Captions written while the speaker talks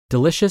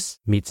Delicious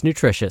meets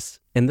nutritious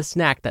in the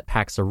snack that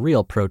packs a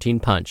real protein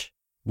punch.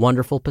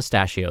 Wonderful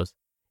Pistachios.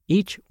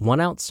 Each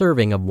 1-ounce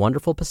serving of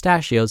Wonderful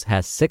Pistachios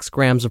has 6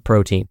 grams of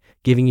protein,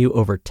 giving you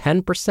over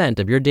 10%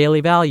 of your daily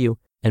value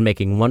and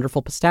making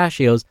Wonderful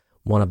Pistachios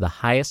one of the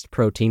highest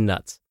protein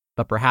nuts.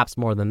 But perhaps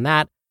more than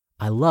that,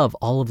 I love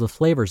all of the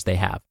flavors they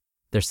have.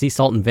 Their sea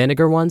salt and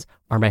vinegar ones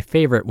are my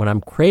favorite when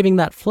I'm craving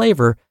that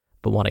flavor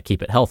but want to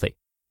keep it healthy.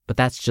 But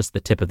that's just the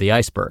tip of the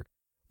iceberg.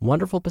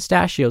 Wonderful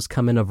Pistachios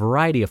come in a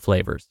variety of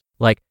flavors,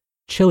 like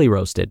chili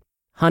roasted,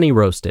 honey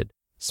roasted,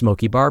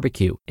 smoky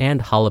barbecue,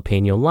 and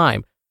jalapeno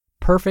lime,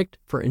 perfect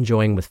for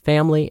enjoying with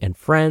family and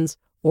friends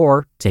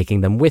or taking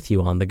them with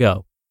you on the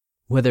go.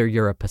 Whether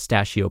you're a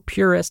pistachio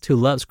purist who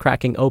loves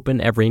cracking open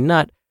every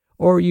nut,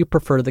 or you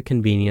prefer the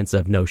convenience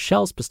of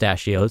no-shells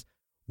pistachios,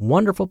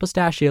 Wonderful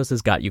Pistachios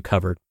has got you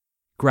covered.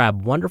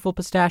 Grab Wonderful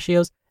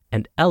Pistachios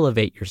and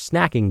elevate your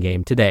snacking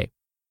game today.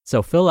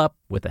 So fill up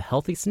with a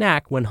healthy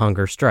snack when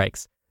hunger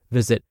strikes.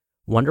 Visit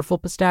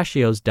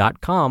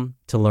wonderfulpistachios.com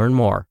to learn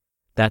more.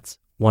 That's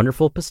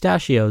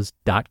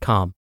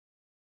wonderfulpistachios.com.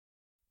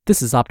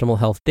 This is Optimal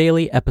Health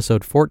Daily,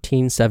 episode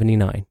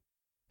 1479.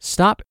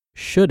 Stop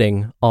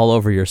Shoulding All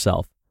Over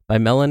Yourself by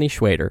Melani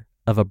Schweder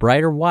of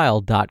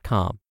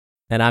abrighterwild.com.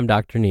 And I'm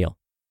Dr. Neil.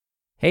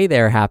 Hey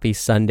there, happy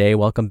Sunday.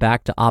 Welcome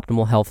back to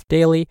Optimal Health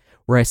Daily,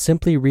 where I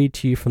simply read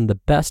to you from the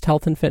best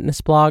health and fitness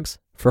blogs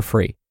for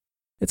free.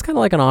 It's kind of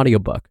like an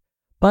audiobook,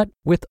 but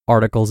with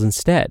articles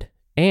instead,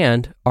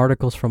 and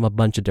articles from a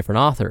bunch of different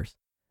authors.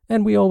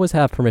 And we always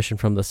have permission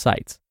from the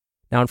sites.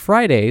 Now on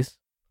Fridays,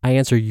 I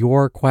answer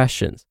your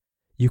questions.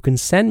 You can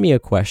send me a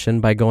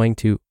question by going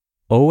to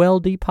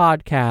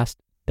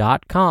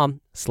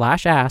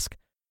oldpodcast.com/ask,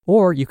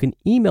 or you can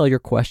email your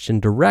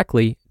question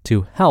directly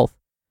to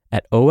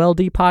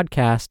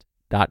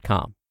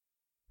health@oldpodcast.com.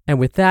 And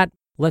with that,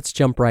 let's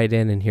jump right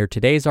in and hear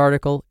today's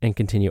article and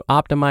continue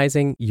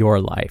optimizing your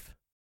life.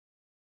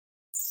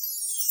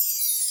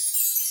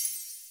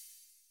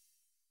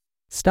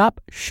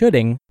 Stop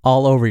Shoulding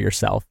All Over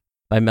Yourself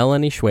by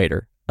Melani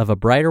Schweder of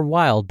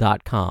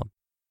abrighterwild.com.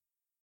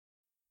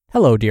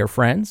 Hello, dear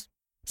friends.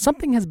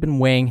 Something has been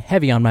weighing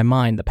heavy on my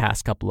mind the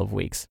past couple of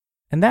weeks,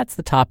 and that's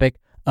the topic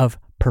of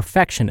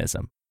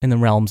perfectionism in the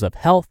realms of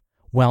health,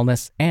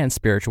 wellness, and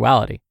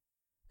spirituality.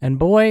 And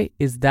boy,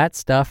 is that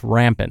stuff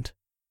rampant.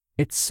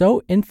 It's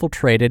so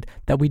infiltrated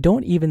that we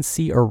don't even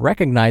see or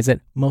recognize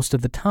it most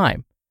of the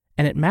time,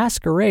 and it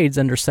masquerades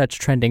under such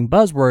trending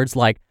buzzwords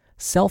like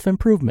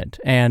self-improvement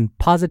and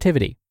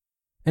positivity.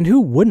 And who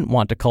wouldn't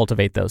want to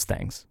cultivate those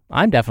things?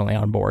 I'm definitely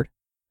on board.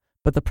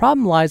 But the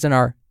problem lies in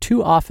our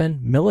too often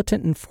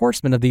militant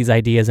enforcement of these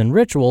ideas and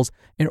rituals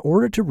in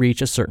order to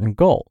reach a certain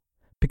goal,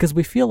 because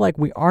we feel like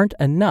we aren't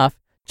enough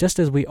just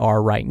as we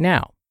are right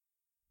now.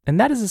 And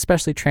that is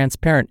especially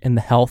transparent in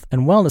the health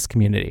and wellness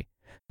community,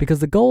 because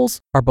the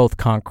goals are both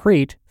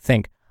concrete,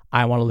 think,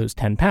 I want to lose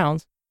 10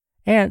 pounds,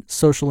 and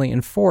socially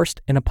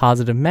enforced in a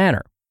positive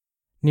manner.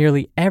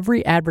 Nearly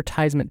every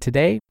advertisement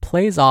today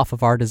plays off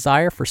of our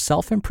desire for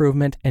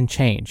self-improvement and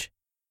change.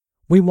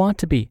 We want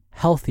to be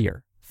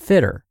healthier,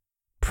 fitter,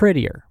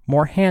 prettier,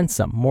 more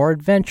handsome, more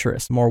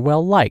adventurous, more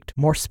well-liked,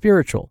 more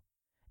spiritual.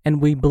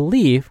 And we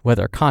believe,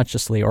 whether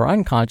consciously or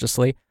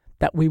unconsciously,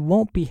 that we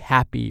won't be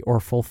happy or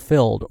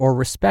fulfilled or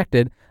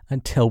respected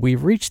until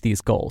we've reached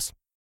these goals.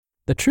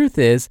 The truth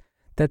is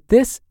that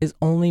this is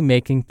only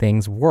making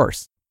things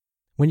worse.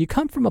 When you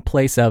come from a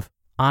place of,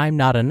 I'm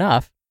not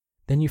enough,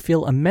 then you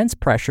feel immense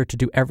pressure to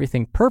do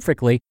everything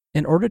perfectly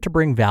in order to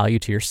bring value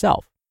to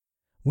yourself.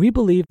 We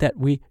believe that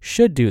we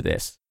should do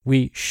this,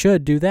 we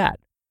should do that.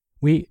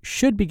 We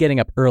should be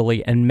getting up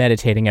early and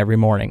meditating every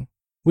morning.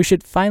 We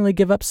should finally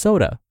give up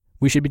soda.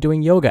 We should be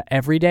doing yoga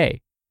every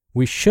day.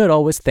 We should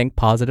always think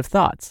positive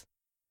thoughts.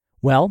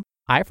 Well,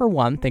 I for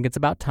one think it's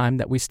about time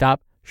that we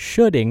stop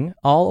shoulding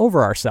all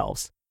over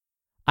ourselves.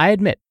 I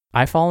admit,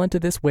 I fall into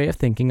this way of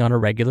thinking on a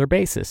regular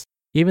basis,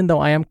 even though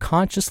I am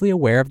consciously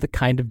aware of the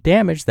kind of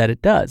damage that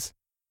it does.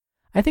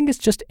 I think it's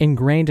just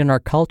ingrained in our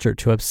culture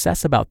to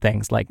obsess about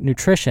things like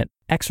nutrition,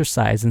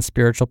 exercise, and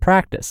spiritual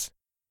practice.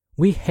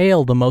 We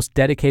hail the most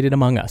dedicated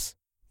among us,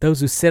 those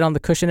who sit on the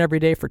cushion every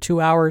day for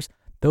 2 hours,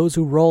 those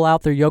who roll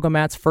out their yoga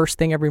mats first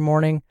thing every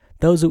morning,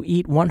 those who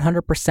eat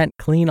 100%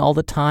 clean all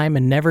the time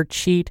and never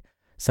cheat.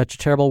 Such a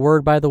terrible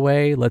word, by the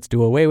way, let's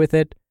do away with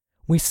it.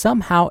 We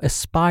somehow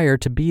aspire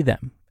to be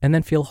them and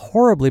then feel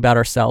horribly about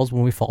ourselves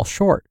when we fall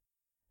short.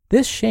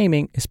 This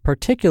shaming is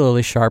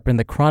particularly sharp in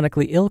the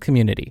chronically ill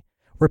community,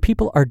 where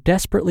people are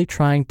desperately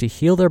trying to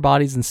heal their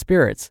bodies and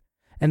spirits,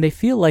 and they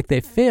feel like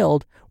they've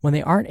failed when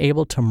they aren't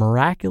able to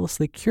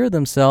miraculously cure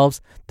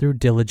themselves through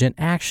diligent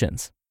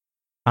actions.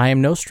 I am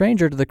no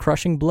stranger to the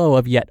crushing blow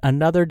of yet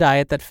another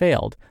diet that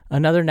failed,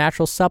 another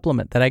natural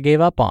supplement that I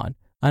gave up on,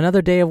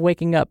 another day of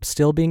waking up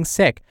still being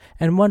sick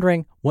and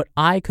wondering what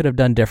I could have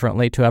done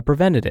differently to have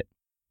prevented it.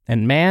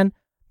 And man,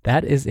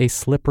 that is a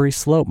slippery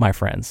slope, my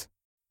friends.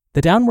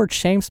 The downward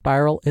shame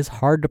spiral is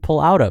hard to pull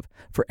out of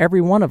for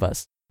every one of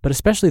us, but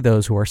especially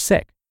those who are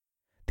sick.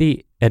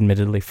 The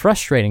admittedly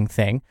frustrating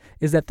thing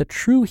is that the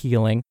true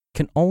healing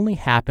can only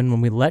happen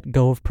when we let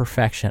go of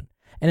perfection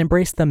and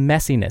embrace the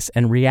messiness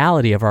and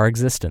reality of our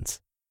existence.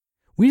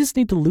 We just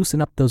need to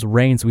loosen up those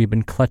reins we've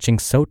been clutching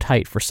so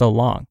tight for so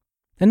long,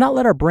 and not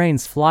let our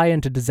brains fly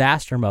into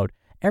disaster mode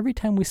every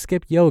time we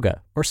skip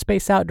yoga or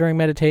space out during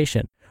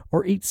meditation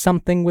or eat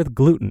something with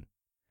gluten.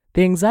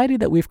 The anxiety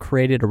that we've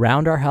created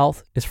around our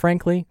health is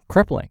frankly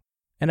crippling,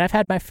 and I've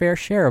had my fair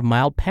share of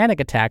mild panic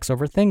attacks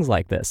over things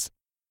like this.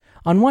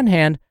 On one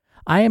hand,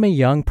 I am a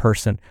young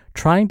person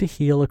trying to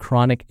heal a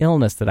chronic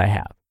illness that I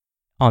have.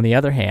 On the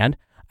other hand,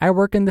 I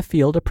work in the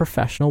field of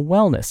professional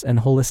wellness and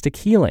holistic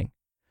healing.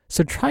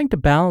 So trying to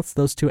balance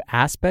those two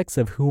aspects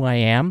of who I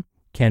am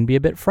can be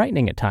a bit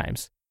frightening at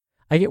times.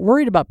 I get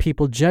worried about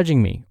people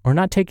judging me or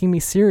not taking me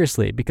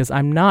seriously because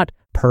I'm not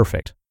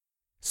perfect.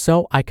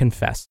 So I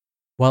confess,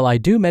 while I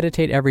do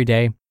meditate every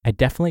day, I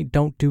definitely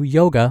don't do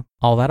yoga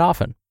all that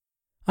often.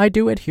 I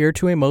do adhere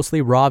to a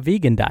mostly raw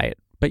vegan diet,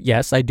 but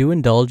yes, I do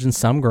indulge in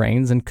some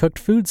grains and cooked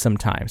foods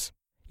sometimes.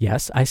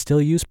 Yes, I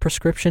still use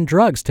prescription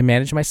drugs to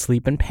manage my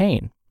sleep and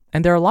pain.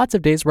 And there are lots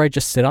of days where I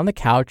just sit on the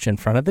couch in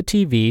front of the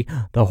TV,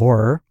 the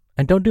horror,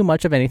 and don't do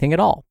much of anything at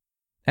all.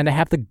 And I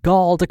have the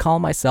gall to call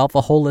myself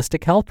a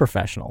holistic health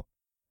professional.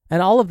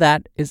 And all of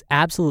that is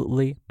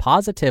absolutely,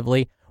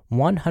 positively,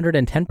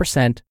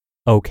 110%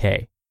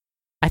 okay.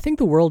 I think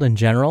the world in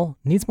general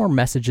needs more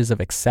messages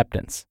of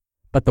acceptance,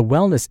 but the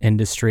wellness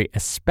industry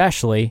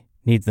especially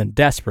needs them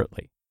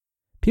desperately.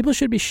 People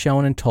should be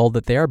shown and told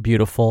that they are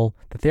beautiful,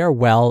 that they are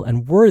well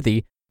and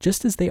worthy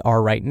just as they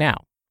are right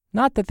now,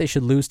 not that they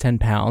should lose 10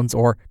 pounds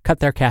or cut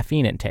their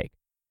caffeine intake.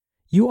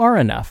 You are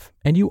enough,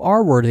 and you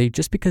are worthy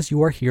just because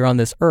you are here on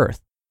this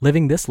earth,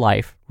 living this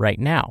life right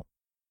now.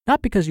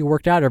 Not because you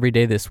worked out every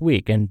day this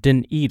week and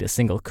didn't eat a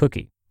single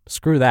cookie.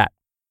 Screw that.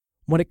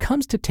 When it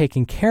comes to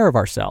taking care of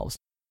ourselves,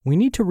 we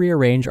need to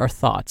rearrange our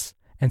thoughts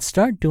and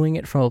start doing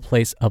it from a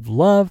place of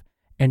love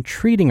and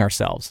treating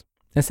ourselves,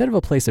 instead of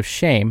a place of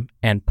shame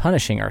and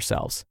punishing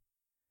ourselves.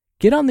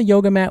 Get on the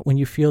yoga mat when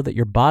you feel that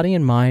your body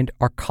and mind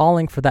are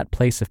calling for that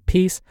place of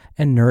peace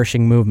and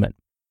nourishing movement.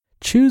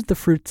 Choose the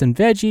fruits and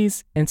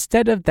veggies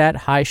instead of that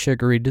high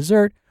sugary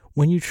dessert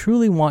when you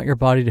truly want your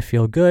body to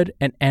feel good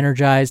and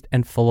energized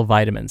and full of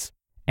vitamins.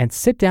 And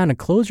sit down and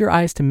close your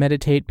eyes to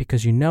meditate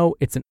because you know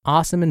it's an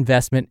awesome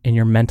investment in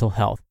your mental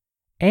health.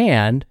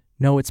 And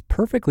know it's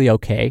perfectly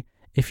okay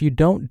if you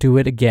don't do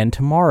it again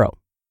tomorrow.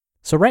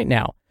 So right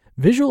now,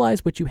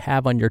 visualize what you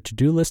have on your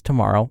to-do list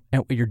tomorrow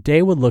and what your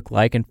day would look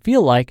like and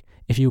feel like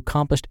if you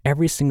accomplished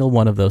every single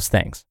one of those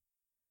things.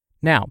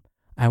 Now,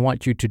 I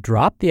want you to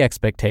drop the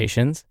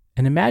expectations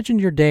and imagine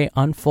your day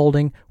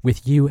unfolding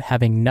with you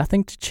having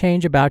nothing to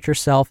change about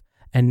yourself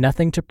and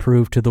nothing to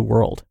prove to the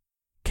world.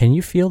 Can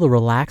you feel the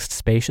relaxed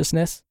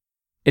spaciousness?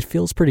 It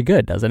feels pretty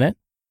good, doesn't it?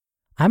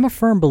 I'm a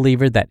firm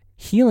believer that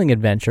healing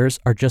adventures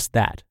are just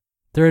that.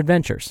 They're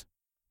adventures.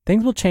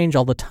 Things will change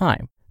all the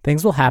time.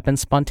 Things will happen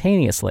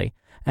spontaneously,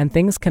 and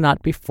things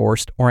cannot be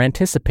forced or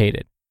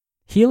anticipated.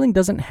 Healing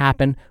doesn't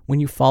happen when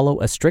you follow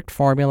a strict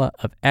formula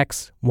of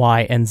X,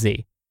 Y, and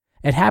Z.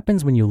 It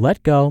happens when you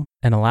let go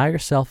and allow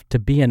yourself to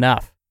be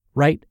enough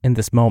right in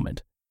this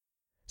moment.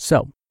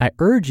 So, I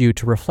urge you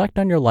to reflect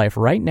on your life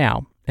right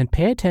now and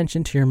pay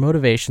attention to your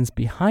motivations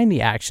behind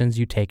the actions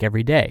you take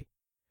every day.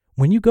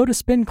 When you go to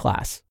spin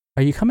class,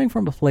 are you coming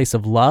from a place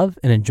of love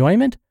and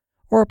enjoyment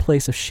or a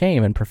place of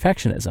shame and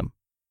perfectionism?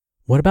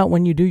 What about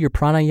when you do your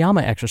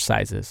pranayama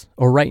exercises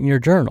or write in your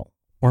journal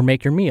or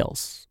make your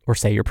meals or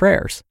say your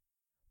prayers?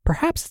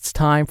 Perhaps it's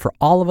time for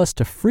all of us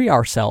to free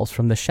ourselves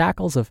from the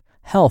shackles of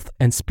health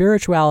and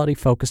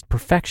spirituality-focused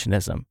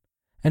perfectionism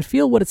and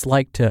feel what it's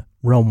like to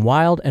roam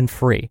wild and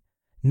free,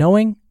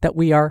 knowing that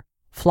we are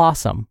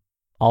flawsome,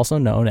 also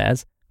known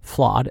as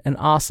flawed and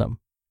awesome,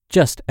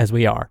 just as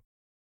we are.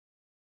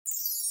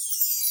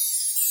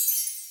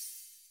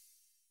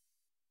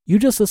 You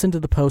just listened to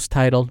the post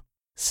titled,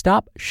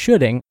 Stop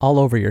Shoulding All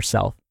Over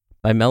Yourself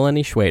by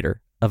Melani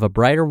Schweder of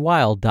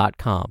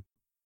abrighterwild.com.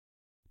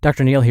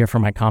 Dr. Neil here for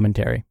my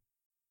commentary.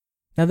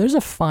 Now there's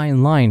a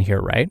fine line here,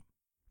 right?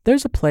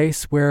 There's a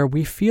place where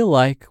we feel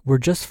like we're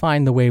just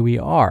fine the way we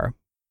are,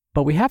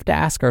 but we have to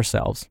ask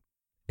ourselves,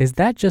 is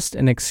that just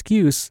an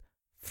excuse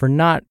for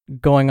not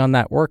going on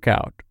that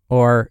workout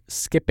or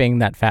skipping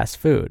that fast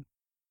food?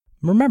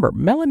 Remember,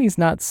 Melani's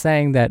not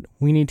saying that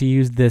we need to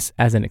use this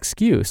as an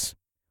excuse.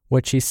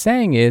 What she's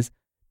saying is,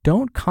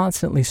 don't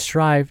constantly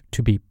strive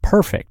to be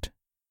perfect.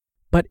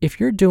 But if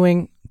you're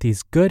doing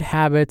these good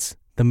habits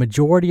the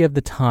majority of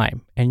the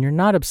time and you're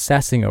not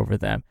obsessing over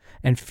them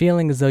and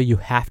feeling as though you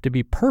have to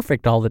be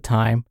perfect all the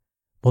time,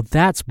 well,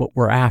 that's what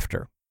we're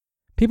after.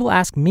 People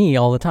ask me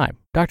all the time,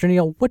 Dr.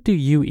 Neil, what do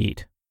you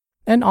eat?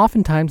 And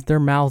oftentimes their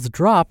mouths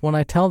drop when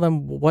I tell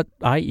them what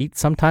I eat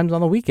sometimes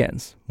on the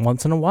weekends.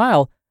 Once in a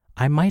while,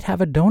 I might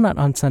have a donut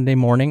on Sunday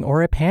morning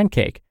or a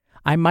pancake.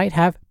 I might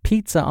have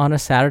pizza on a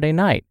Saturday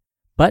night.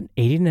 But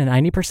 80 to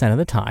 90% of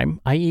the time,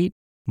 I eat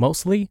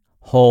mostly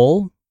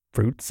whole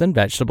fruits and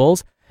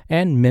vegetables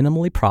and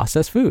minimally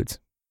processed foods.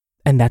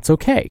 And that's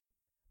okay.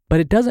 But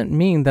it doesn't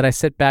mean that I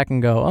sit back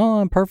and go, oh,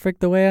 I'm perfect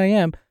the way I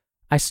am.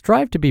 I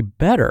strive to be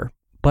better,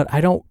 but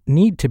I don't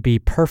need to be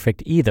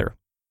perfect either.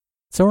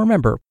 So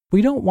remember,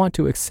 we don't want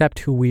to accept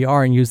who we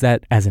are and use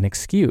that as an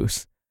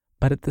excuse.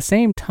 But at the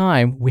same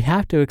time, we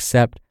have to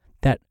accept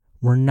that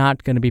we're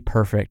not going to be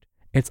perfect.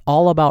 It's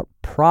all about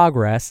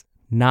progress,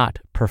 not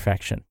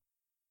perfection.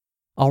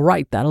 All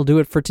right, that'll do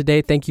it for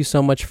today. Thank you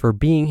so much for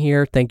being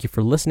here. Thank you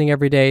for listening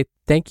every day.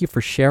 Thank you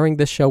for sharing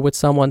this show with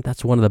someone.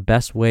 That's one of the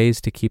best ways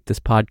to keep this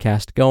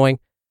podcast going.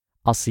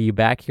 I'll see you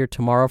back here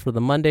tomorrow for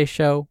the Monday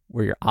show,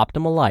 where your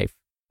optimal life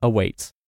awaits.